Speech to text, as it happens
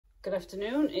Good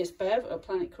afternoon, it's Bev at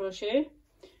Planetcrochet.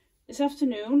 This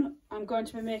afternoon I'm going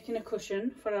to be making a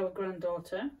cushion for our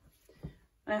granddaughter.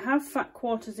 I have fat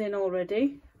quarters in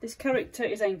already. This character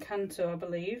is Enchanto, I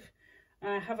believe.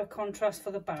 I have a contrast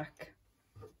for the back.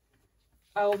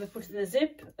 I will be putting the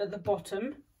zip at the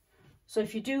bottom. So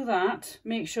if you do that,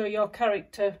 make sure your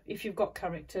character, if you've got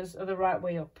characters, are the right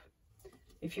way up.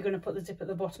 If you're going to put the zip at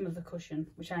the bottom of the cushion,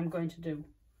 which I'm going to do.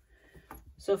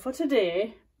 So for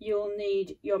today, you'll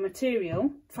need your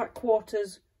material, fat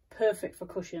quarters, perfect for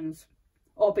cushions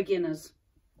or beginners.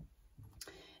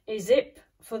 A zip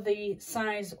for the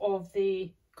size of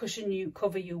the cushion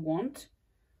cover you want.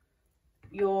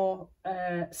 Your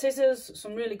scissors,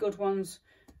 some really good ones.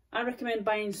 I recommend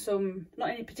buying some, not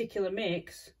any particular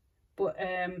makes, but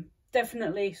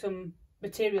definitely some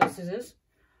material scissors.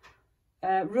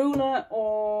 Ruler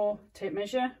or tape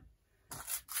measure.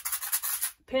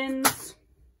 Pins.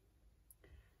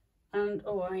 And,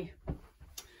 oh, I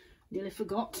nearly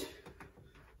forgot.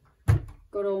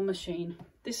 Good old machine.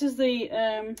 This is the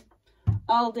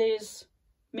Aldi's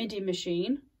Midi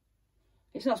machine.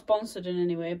 It's not sponsored in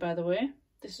any way, by the way.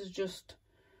 This is just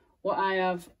what I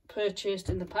have purchased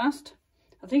in the past.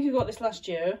 I think I got this last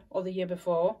year or the year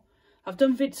before. I've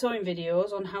done sewing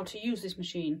videos on how to use this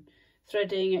machine,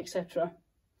 threading, etc.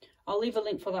 I'll leave a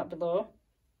link for that below.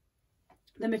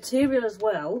 The material as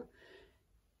well,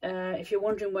 if you're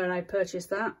wondering where I purchased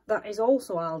that, that is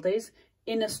also Aldi's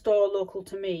in a store local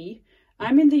to me.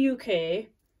 I'm in the UK.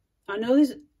 I know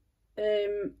there's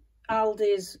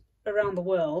Aldi's around the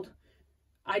world.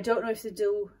 I don't know if they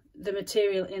do the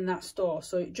material in that store,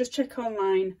 so just check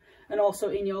online and also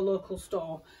in your local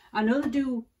store. I know they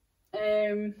do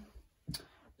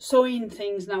sewing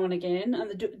things now and again,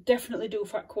 and they definitely do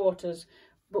fat quarters,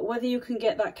 but whether you can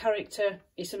get that character,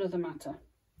 it's another matter.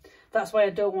 That's why I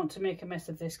don't want to make a mess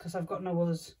of this, because I've got no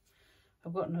others.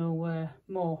 I've got no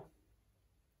more.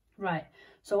 Right,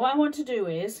 so what I want to do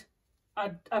is,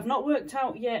 I've not worked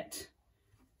out yet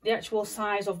the actual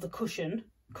size of the cushion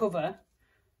cover.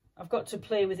 I've got to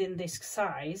play within this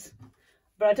size,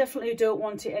 but I definitely don't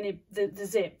want it the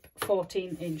zip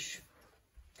 14 inch.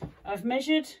 I've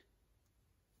measured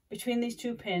between these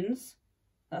two pins.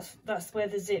 That's where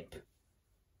the zip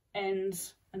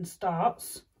ends and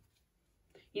starts.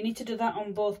 You need to do that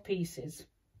on both pieces.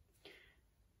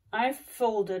 I've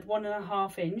folded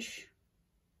 1.5 inch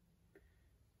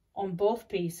on both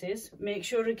pieces. Make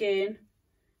sure again,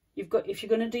 if you're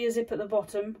going to do a zip at the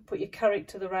bottom, put your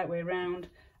character the right way around.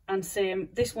 And same,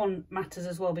 this one matters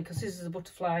as well because this is a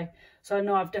butterfly, so I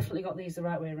know I've definitely got these the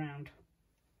right way around.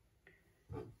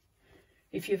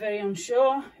 If you're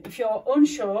unsure,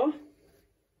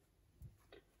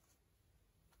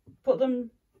 put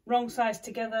them wrong sides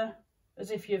together as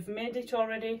if you've made it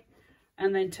already,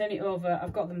 and then turn it over.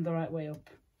 I've got them the right way up.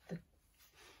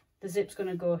 The zip's going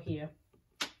to go here.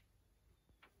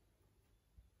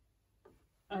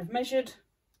 I've measured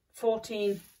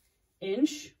 14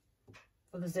 inch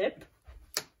for the zip.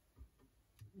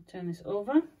 Turn this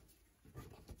over.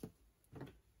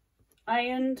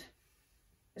 Ironed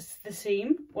the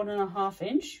seam 1.5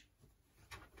 inch.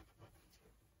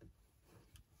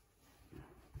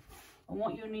 And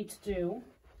what you need to do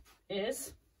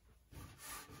is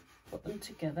put them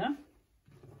together.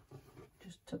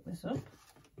 Just tuck this up.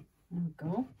 There we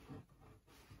go.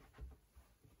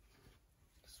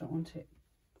 Just don't want it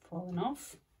falling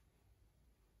off.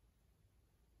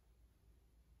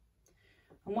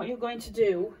 And what you're going to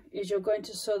do is you're going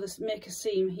to make a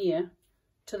seam here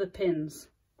to the pins,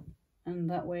 and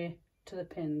that way to the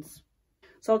pins.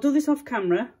 So I'll do this off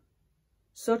camera.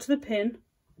 Sew to the pin,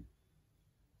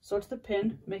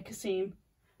 make a seam,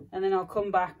 and then I'll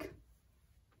come back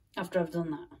after I've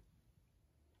done that.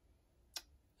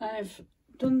 I've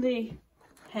done the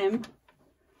hem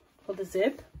for the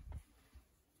zip,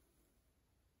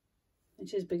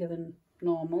 which is bigger than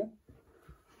normal.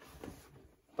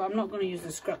 But I'm not going to use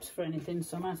the scraps for anything,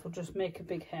 so I might as well just make a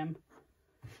big hem.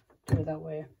 Do it that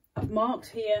way. I've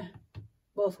marked here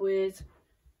both ways,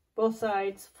 both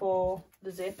sides for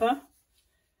the zipper.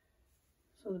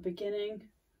 So the beginning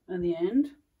and the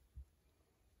end.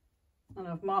 And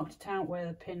I've marked it out where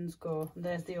the pins go. And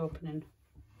there's the opening.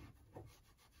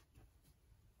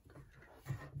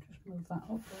 Just move that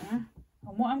up there.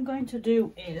 And what I'm going to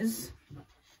do is,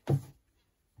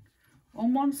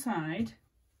 on one side,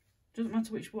 doesn't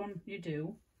matter which one you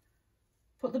do,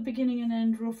 put the beginning and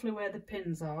end roughly where the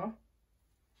pins are.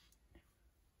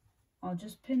 I'll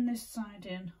just pin this side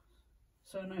in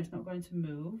so I know it's not going to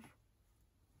move.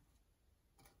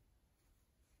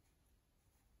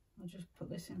 I'll just put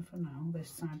this in for now,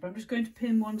 this side, but I'm just going to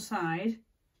pin one side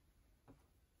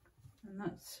And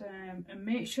that's and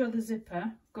make sure the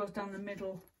zipper goes down the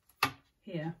middle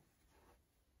here,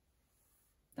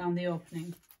 down the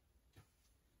opening.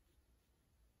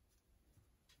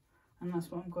 And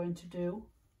that's what I'm going to do.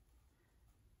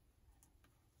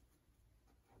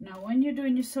 Now when you're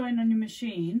doing your sewing on your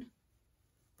machine,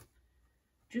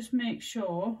 just make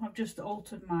sure, I've just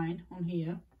altered mine on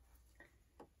here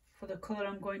for the colour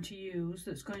I'm going to use,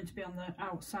 that's going to be on the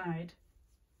outside,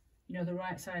 you know, the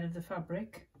right side of the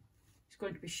fabric. It's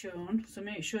going to be shown, so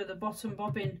make sure the bottom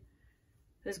bobbin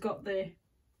has got the,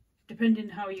 depending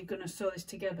how you're going to sew this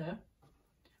together,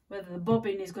 whether the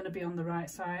bobbin is going to be on the right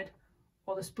side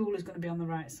or the spool is going to be on the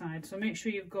right side. So make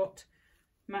sure you've got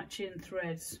matching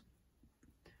threads.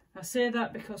 I say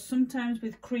that because sometimes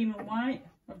with cream and white,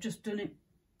 I've just done it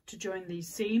to join these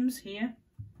seams here.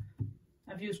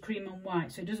 I've used cream and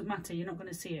white, so it doesn't matter, you're not going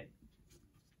to see it.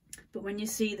 But when you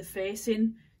see the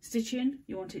facing stitching,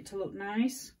 you want it to look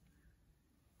nice.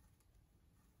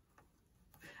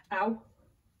 Ow!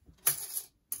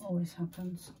 Always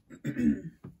happens.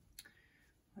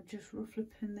 I just roughly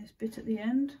pin this bit at the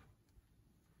end.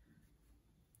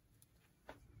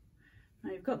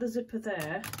 Now you've got the zipper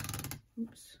there.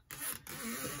 Oops.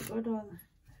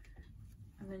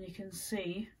 And then you can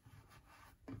see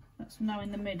that's now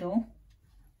in the middle.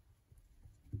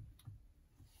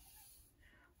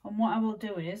 And what I will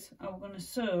do is I'm going to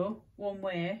sew one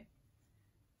way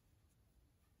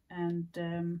and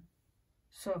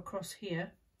sew across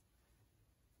here.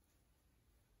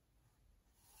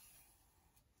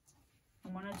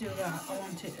 And when I do that, I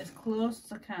want it as close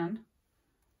as I can,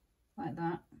 like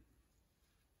that.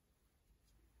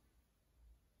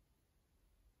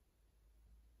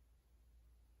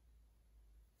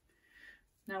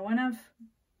 Now when I've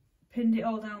pinned it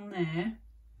all down there,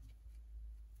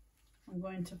 I'm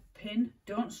going to pin.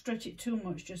 Don't stretch it too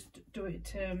much, just do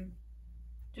it,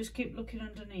 just keep looking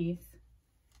underneath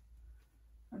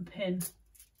and pin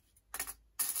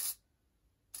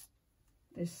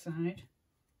this side.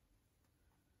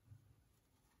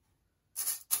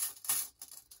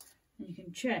 And you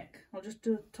can check, I'll just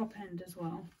do the top end as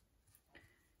well.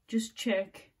 Just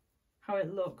check how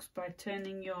it looks by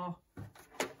turning your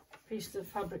piece of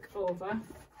fabric over.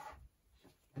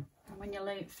 And when you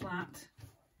lay it flat,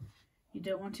 you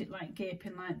don't want it like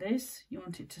gaping like this. You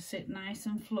want it to sit nice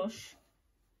and flush.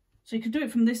 So you could do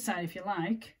it from this side if you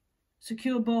like.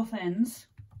 Secure both ends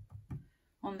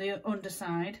on the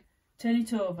underside, turn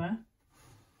it over,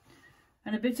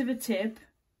 and a bit of a tip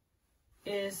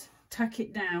is tack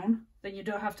it down, then you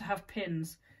don't have to have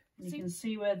pins. And you can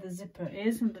see where the zipper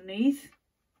is underneath.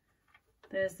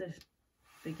 There's the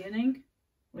beginning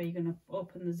where you're going to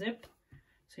open the zip,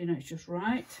 so you know it's just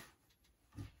right.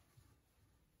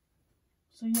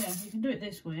 So yeah, you can do it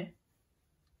this way.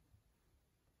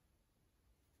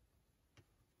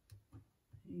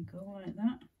 There you go, like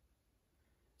that.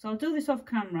 So I'll do this off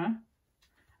camera,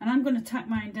 and I'm going to tack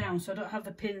mine down so I don't have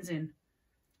the pins in,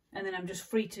 and then I'm just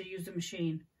free to use the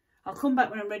machine. I'll come back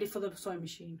when I'm ready for the sewing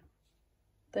machine.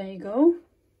 There you go.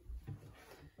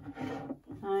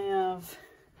 I have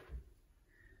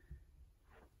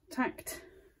tacked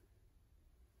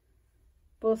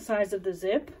both sides of the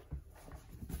zip.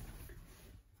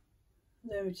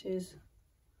 There it is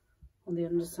on the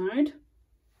underside.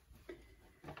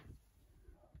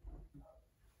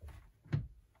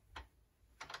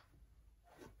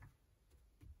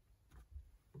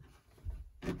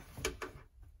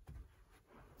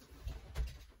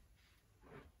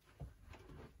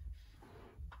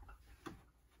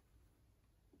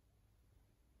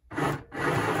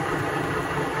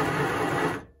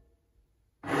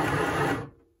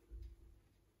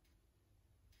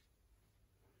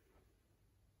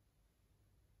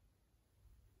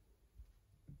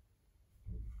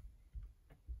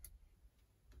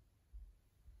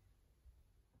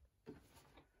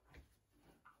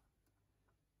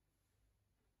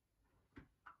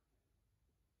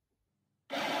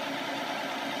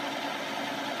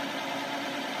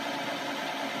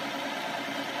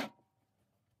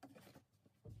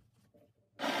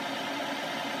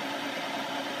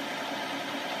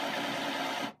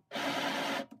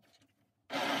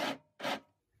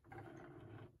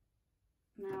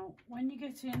 Now, when you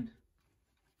get in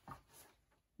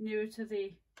nearer to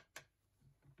the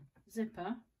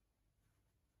zipper,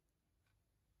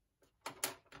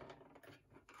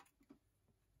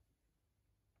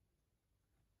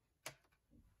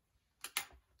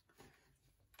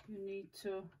 you need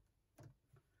to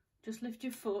just lift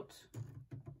your foot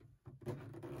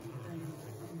and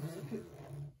zip it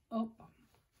up,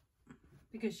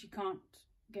 because you can't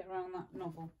get around that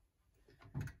nozzle.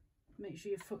 Make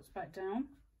sure your foot's back down.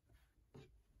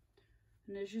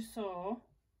 And as you saw,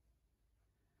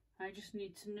 I just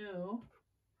need to know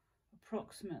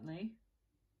approximately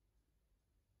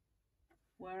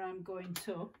where I'm going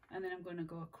to, and then I'm going to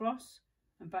go across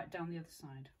and back down the other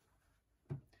side.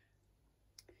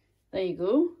 There you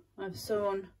go. I've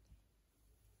sewn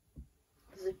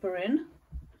the zipper in.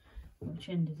 Which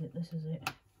end is it? This is it.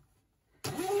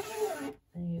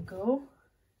 There you go.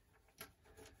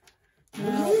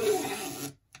 Now,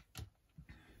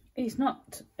 it's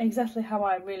not exactly how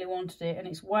I really wanted it, and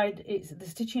it's wide. The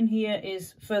stitching here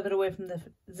is further away from the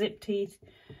zip teeth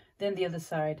than the other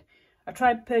side. I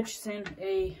tried purchasing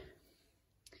a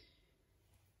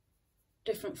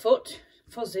different foot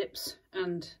for zips,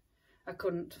 and I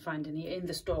couldn't find any in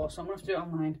the store, so I'm going to have to do it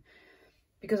online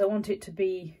because I want it to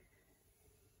be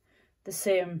the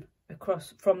same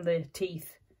across from the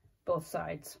teeth both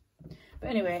sides. But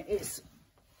anyway, it's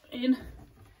in.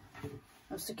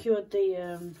 I've secured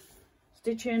the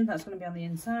stitching. That's going to be on the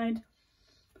inside.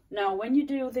 Now when you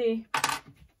do the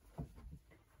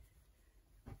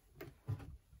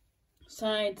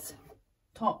sides,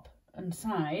 top and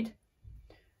side,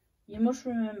 you must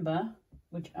remember,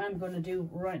 which I'm going to do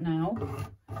right now,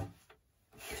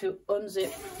 to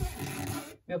unzip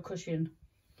your cushion.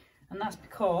 And that's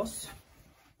because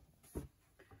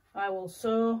I will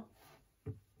sew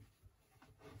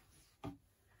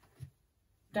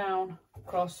down,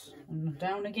 across and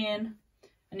down again,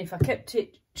 and if I kept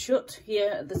it shut here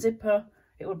at the zipper,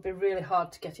 it would be really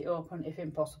hard to get it open, if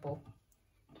impossible.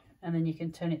 And then you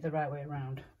can turn it the right way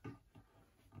around.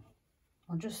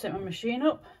 I'll just set my machine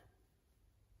up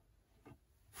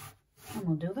and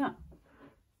we'll do that.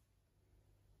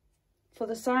 For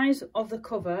the size of the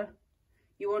cover,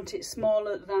 you want it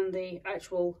smaller than the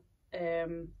actual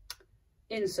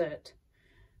insert.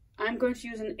 I'm going to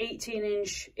use an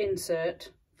 18-inch insert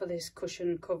for this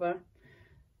cushion cover.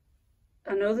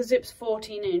 I know the zip's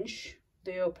 14-inch,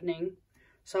 the opening,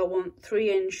 so I want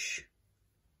 3-inch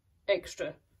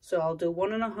extra. So I'll do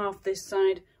 1.5 this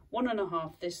side,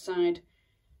 1.5 this side,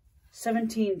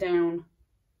 17 down,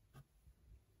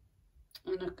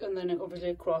 and then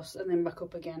obviously across and then back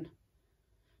up again.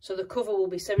 So the cover will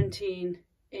be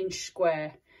 17-inch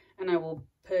square, and I will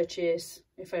purchase,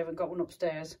 if I haven't got one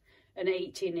upstairs, an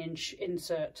 18-inch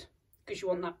insert, because you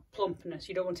want that plumpness,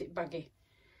 you don't want it baggy.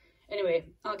 Anyway,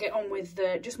 I'll get on with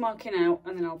just marking out,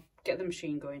 and then I'll get the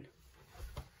machine going.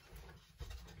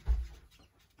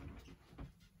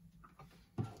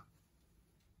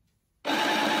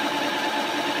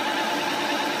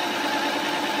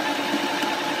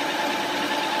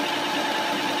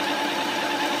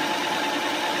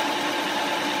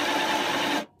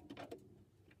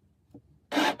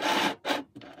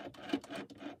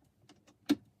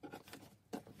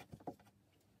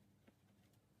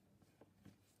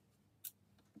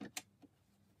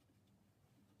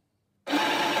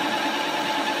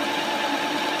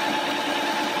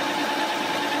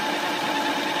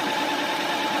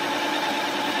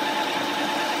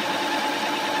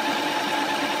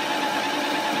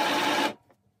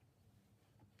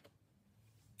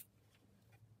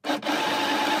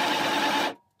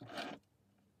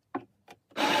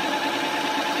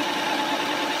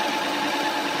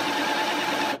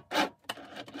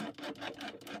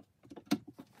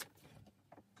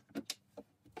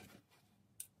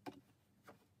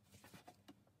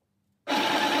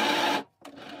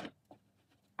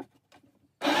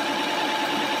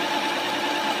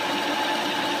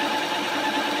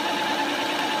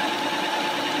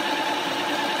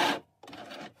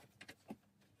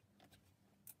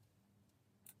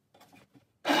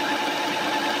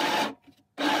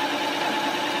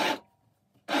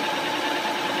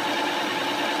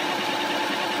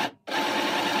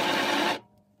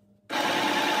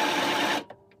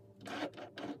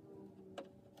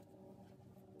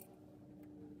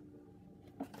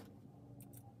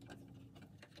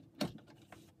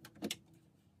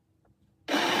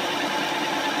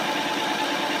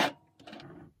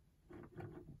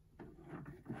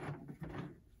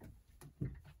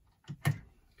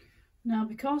 Now,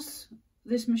 because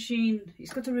this machine,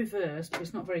 it's got a reverse, but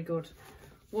it's not very good,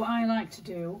 what I like to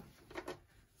do,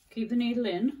 keep the needle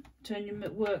in, turn your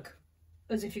work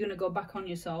as if you're going to go back on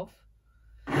yourself,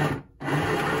 and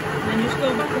then just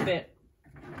go back a bit,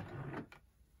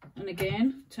 and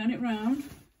again, turn it round.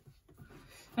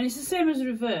 And it's the same as a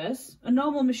reverse. A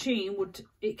normal machine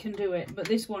it can do it, but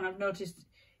this one I've noticed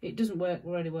it doesn't work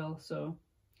really well, so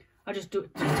I just do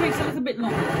it. It just takes a little bit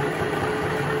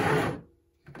longer.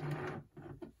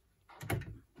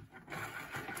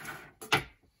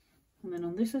 And then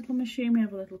on this little machine we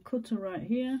have a little cutter right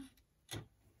here.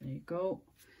 There you go.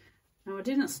 Now I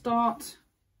didn't start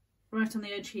right on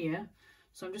the edge here.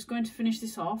 So I'm just going to finish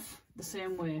this off the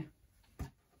same way.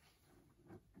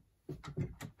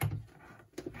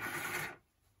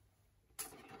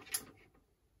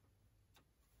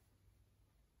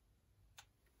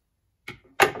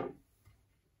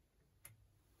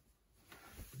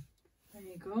 There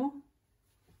you go.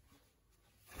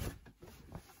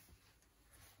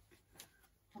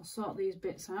 I'll sort these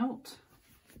bits out.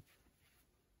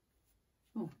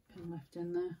 Oh, pin left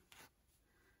in there.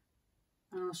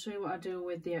 And I'll show you what I do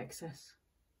with the excess.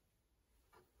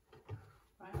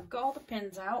 Right, I've got all the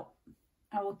pins out.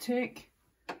 I will take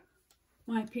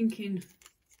my pinking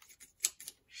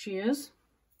shears.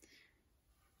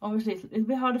 Obviously it's a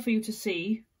bit harder for you to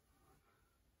see,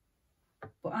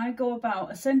 but I go about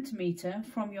 1 centimetre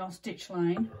from your stitch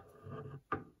line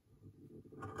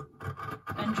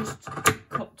and just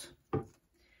cut.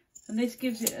 And this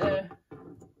gives it a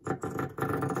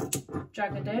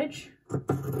jagged edge.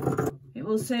 It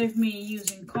will save me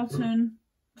using cotton,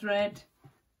 thread,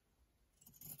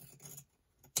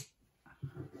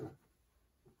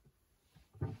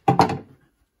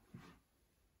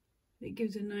 it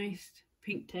gives a nice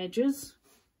pinked edges,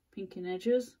 pinking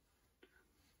edges.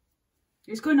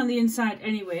 It's going on the inside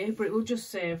anyway, but it will just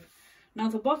save. Now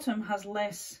the bottom has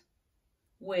less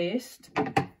waste,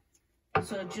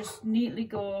 so just neatly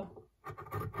go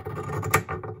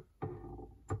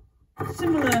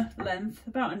similar length,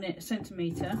 about a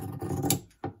centimetre.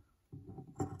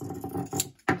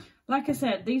 Like I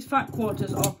said, these fat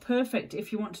quarters are perfect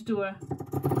if you want to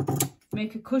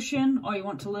make a cushion, or you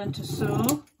want to learn to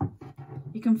sew.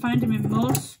 You can find them in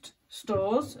most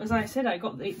stores. As I said, I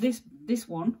got this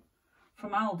one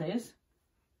from Aldi's.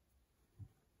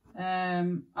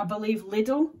 I believe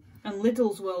Lidl, and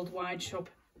Lidl's worldwide shop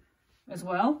as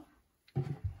well.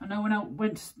 I know when I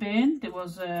went to Spain, there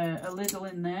was a Lidl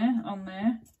in there, on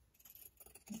there,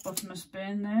 bottom of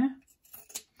Spain there.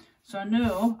 So I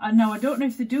know, I don't know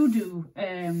if they do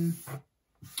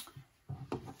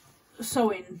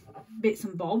sewing bits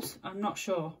and bobs, I'm not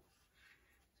sure.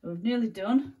 So we're nearly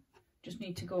done. Just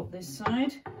need to go up this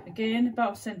side again,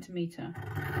 about 1 centimetre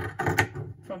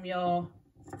from your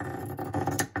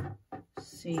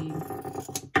seam.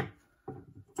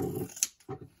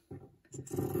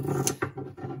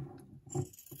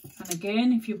 And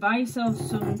again, if you buy yourself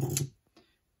some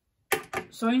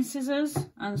sewing scissors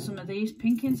and some of these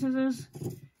pinking scissors,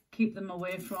 keep them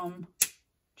away from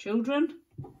children.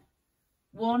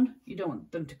 1, you don't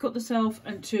want them to cut themselves,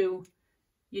 and 2,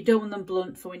 you don't want them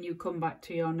blunt for when you come back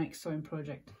to your next sewing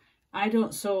project. I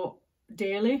don't sew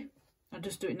daily, I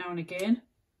just do it now and again.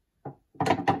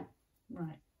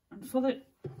 Right, and for the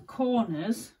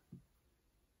corners,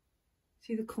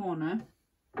 see the corner,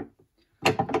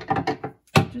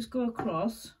 just go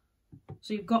across.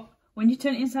 So you've got, when you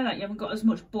turn it inside out, you haven't got as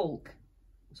much bulk.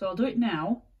 So I'll do it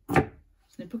now.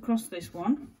 Snip across this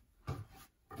one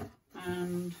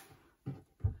and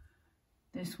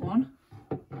this one.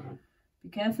 Be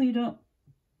careful you don't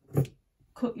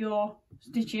cut your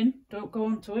stitching, don't go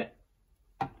onto it.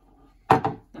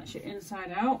 That's your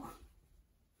inside out.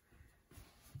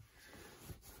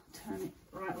 Turn it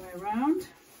right way around.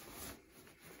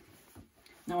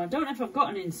 Now I don't know if I've got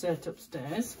an insert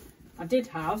upstairs. I did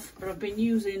have, but I've been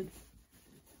using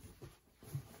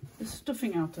the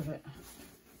stuffing out of it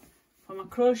for my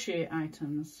crochet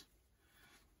items.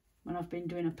 When I've been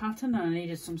doing a pattern and I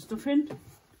needed some stuffing,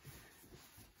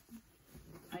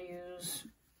 I use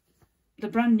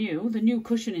the new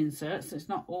cushion inserts. It's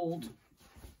not old.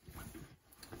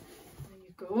 There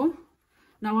you go.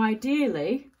 Now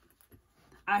ideally,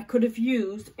 I could have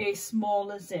used a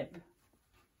smaller zip,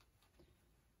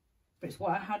 but it's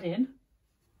what I had in.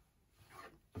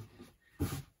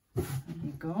 There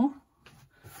you go.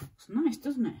 It's nice,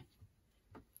 doesn't it?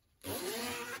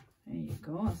 There you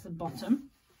go, that's the bottom.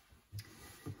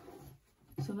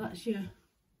 So that's your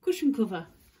cushion cover.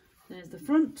 There's the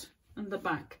front and the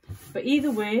back. But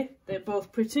either way, they're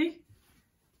both pretty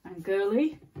and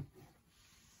girly.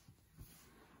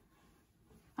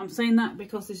 I'm saying that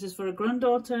because this is for a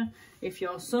granddaughter. If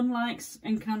your son likes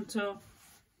Enchanto,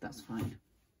 that's fine.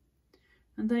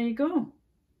 And there you go.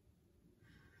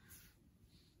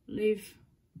 Leave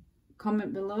a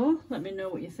comment below, let me know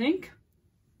what you think.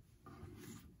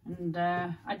 And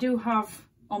I do have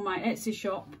on my Etsy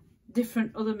shop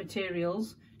different other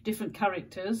materials, different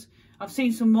characters. I've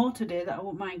seen some more today that I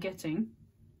won't mind getting.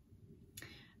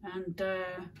 And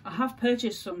I have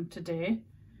purchased some today.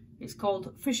 It's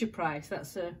called Fisher Price.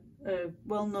 That's a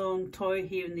well-known toy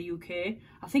here in the UK.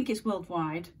 I think it's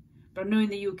worldwide, but I know in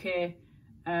the UK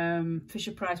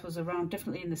Fisher Price was around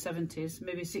definitely in the 70s,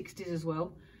 maybe 60s as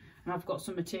well. and I've got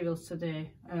some materials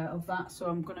today of that, so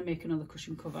I'm going to make another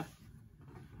cushion cover.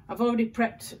 I've already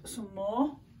prepped some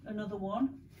more, another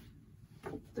one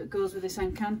that goes with this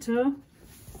Enchanto,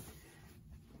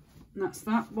 and that's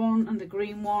that one, and the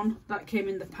green one that came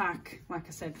in the pack, like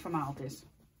I said, from Aldi's.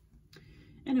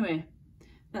 Anyway,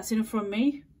 that's enough from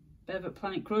me, Bev at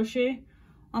Planet Crochet.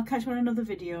 I'll catch you on another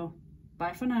video.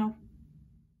 Bye for now.